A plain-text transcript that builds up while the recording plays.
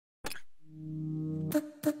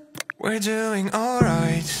We're doing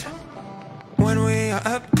alright. When we are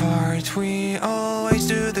apart, we always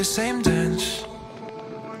do the same dance.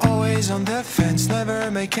 Always on the fence, never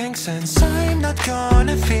making sense. I'm not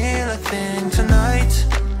gonna feel a thing tonight.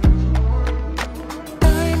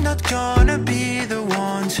 I'm not gonna be the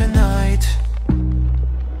one tonight.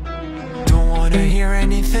 Don't wanna hear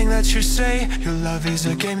anything that you say. Your love is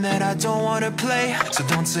a game that I don't wanna play. So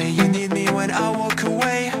don't say you need me when I walk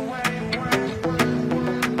away.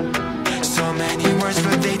 So many words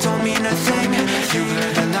but they don't mean a thing. You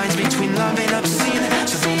blur the lines between love and obscene.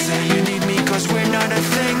 So don't say you need me cause we're not a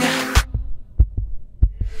thing.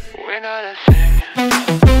 We're not a thing.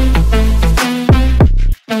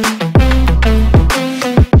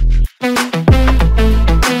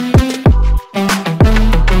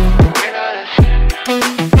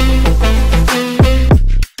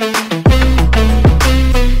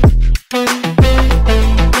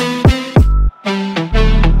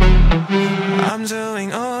 I'm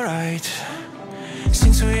doing alright.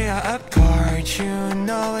 Since we are apart, you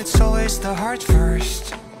know it's always the heart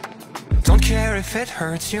first. Don't care if it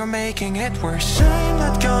hurts, you're making it worse. I'm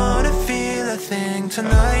not gonna feel a thing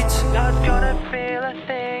tonight. Not gonna feel a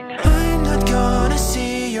thing. I'm not gonna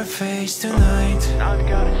see your face tonight. Not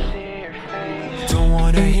gonna see your face. Don't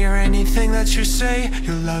wanna hear anything that you say.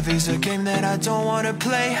 Your love is a game that I don't wanna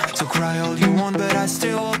play. So cry all you want but I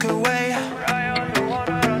still walk away. Cry all you want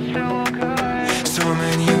but I still walk away. So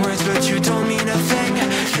many words but you don't mean a thing.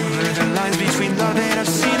 You blur the lines between love and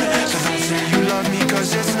obscene. So don't say you love me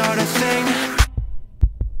cause it's not a thing.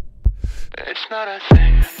 It's not a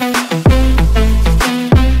thing.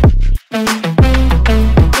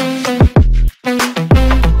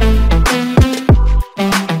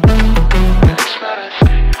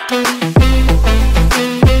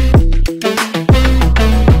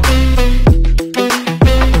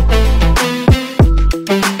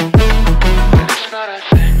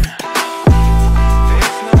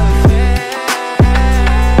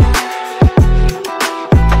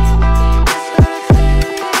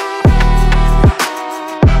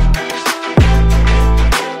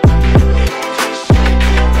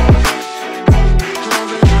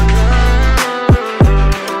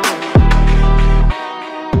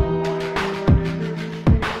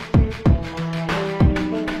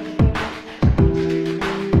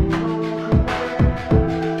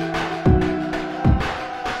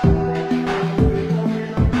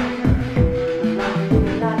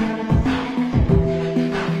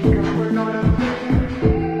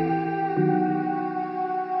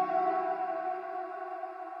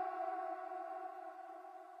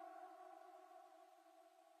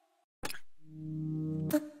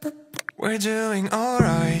 We're doing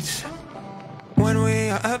alright. When we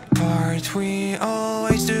are apart, we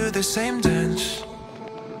always do the same dance.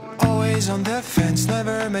 Always on the fence,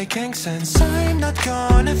 never making sense. I'm not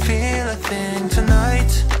gonna feel a thing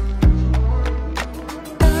tonight.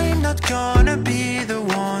 I'm not gonna be the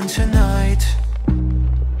one tonight.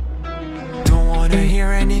 Don't wanna hear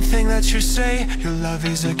anything that you say. Your love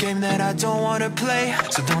is a game that I don't wanna play.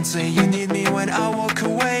 So don't say you need me when I walk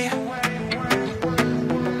away.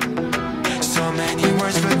 So many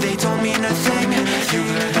words but they don't mean a thing. You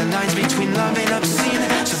blur the lines between love and obscene.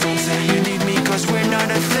 So don't say you need me cause we're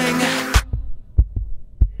not a thing.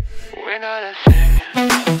 We're not a thing.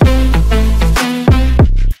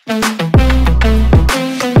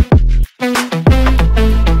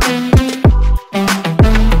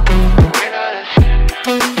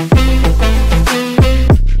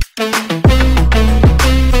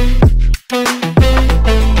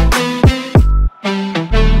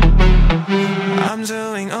 I'm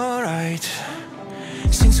doing alright.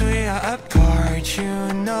 Since we are apart,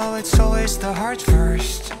 you know it's always the heart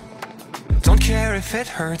first. Don't care if it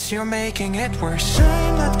hurts, you're making it worse.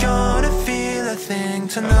 I'm not gonna feel a thing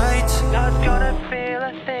tonight. Not gonna feel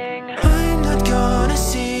a thing. I'm not gonna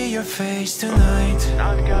see your face tonight.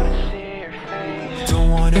 Not gonna see your face.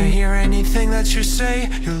 Don't wanna hear anything that you say.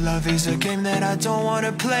 Your love is a game that I don't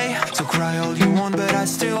wanna play. So cry all you want but I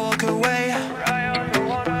still walk away. Cry all you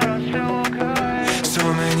want but I still walk away. So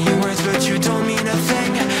many words but you don't mean a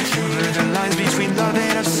thing. You blur the lines between love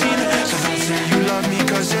and obscene. So don't say you love me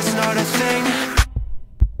cause it's not a thing.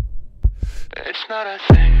 It's not a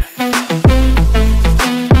thing.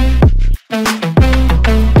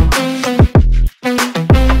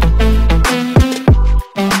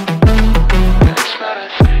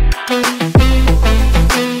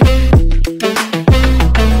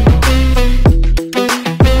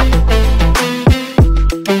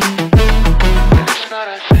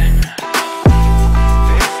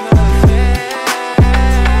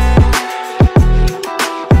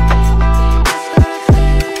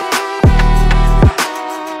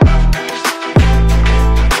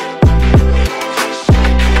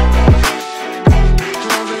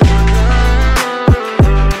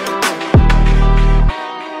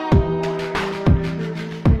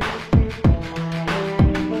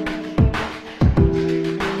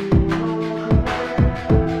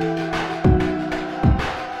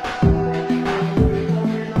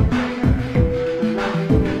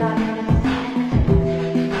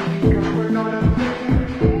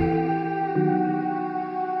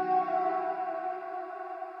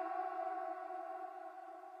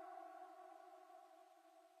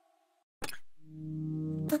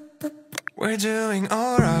 We're doing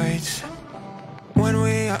alright. When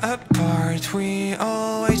we are apart, we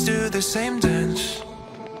always do the same dance.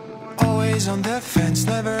 Always on the fence,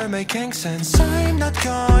 never making sense. I'm not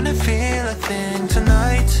gonna feel a thing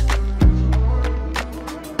tonight.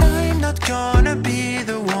 I'm not gonna be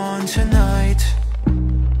the one tonight.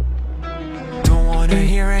 Don't wanna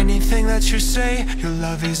hear anything that you say. Your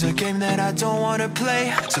love is a game that I don't wanna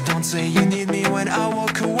play. So don't say you need me when I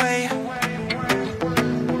walk away.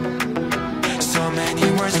 So many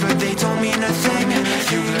words but they don't mean a thing.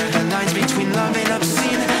 You blur the lines between love and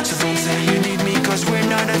obscene. So don't say you need me cause we're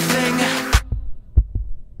not a thing.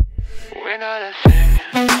 We're not a thing.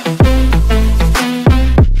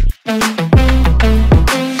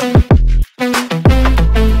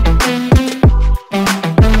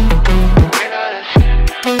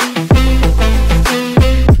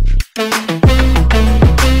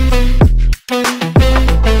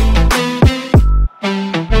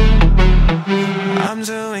 I'm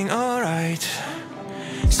doing alright.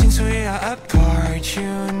 Since we are apart,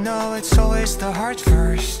 you know it's always the heart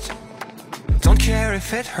first. Don't care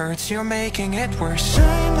if it hurts, you're making it worse.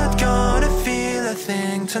 I'm not gonna feel a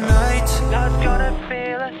thing tonight. Not gonna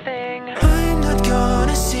feel a thing. I'm not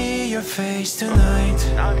gonna see your face tonight.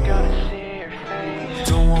 Not gonna see your face.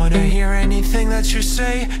 Don't wanna hear anything that you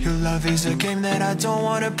say. Your love is a game that I don't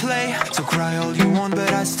wanna play. So cry all you want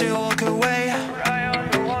but I still walk away. Cry all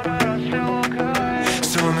you want but I still walk away.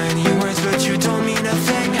 So many words but you don't mean a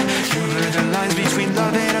thing. You blur the lines between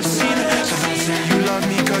love and obscene. So don't say you love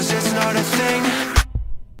me cause it's not a thing.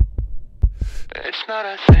 It's not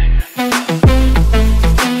a thing.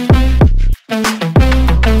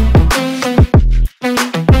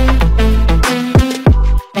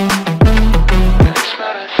 It's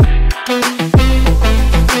not a thing.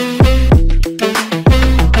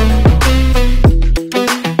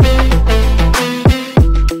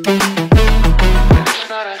 It's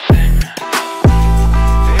not a thing. It's not a thing.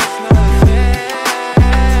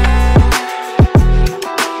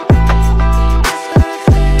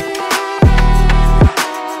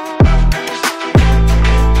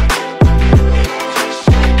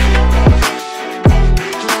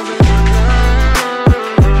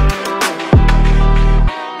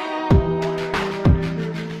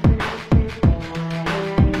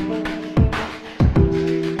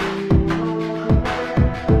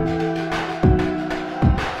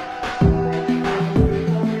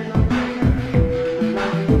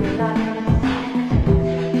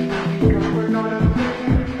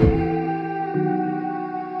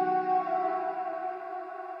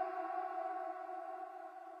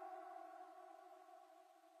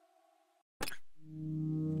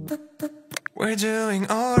 We're doing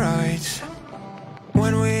alright.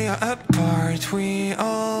 When we are apart, we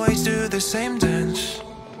always do the same dance.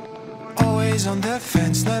 Always on the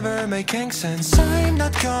fence, never making sense. I'm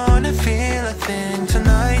not gonna feel a thing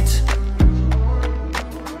tonight.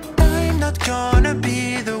 I'm not gonna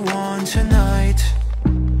be the one tonight.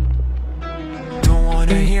 Don't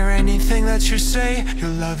wanna hear anything that you say.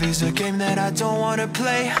 Your love is a game that I don't wanna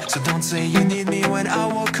play. So don't say you need me when I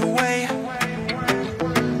walk away.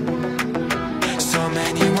 So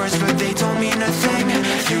many words but they don't mean a thing.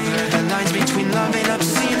 You blur the lines between love and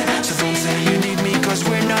obscene. So don't say you need me cause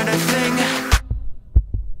we're not a thing.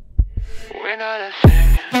 We're not a thing.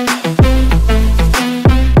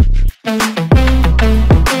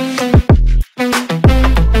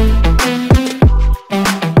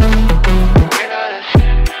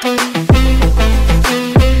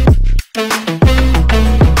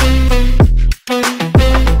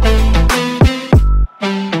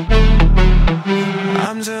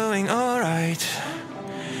 I'm doing alright.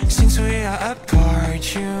 Since we are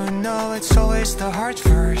apart, you know it's always the heart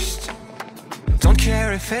first. Don't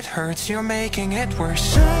care if it hurts, you're making it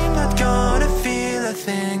worse. I'm not gonna feel a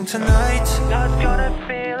thing tonight. Not gonna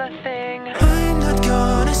feel a thing. I'm not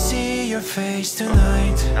gonna see your face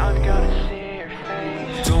tonight. Not gonna see your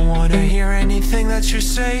face. Don't wanna hear anything that you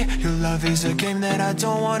say. Your love is a game that I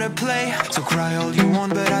don't wanna play. So cry all you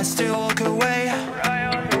want but I still walk away. Cry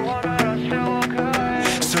all you want but I still walk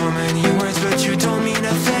away. So many words but you don't mean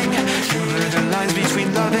a thing. You blur the lines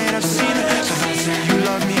between love and obscene. So don't say you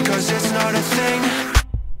love me cause it's not a thing.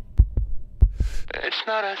 It's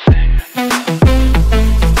not a thing.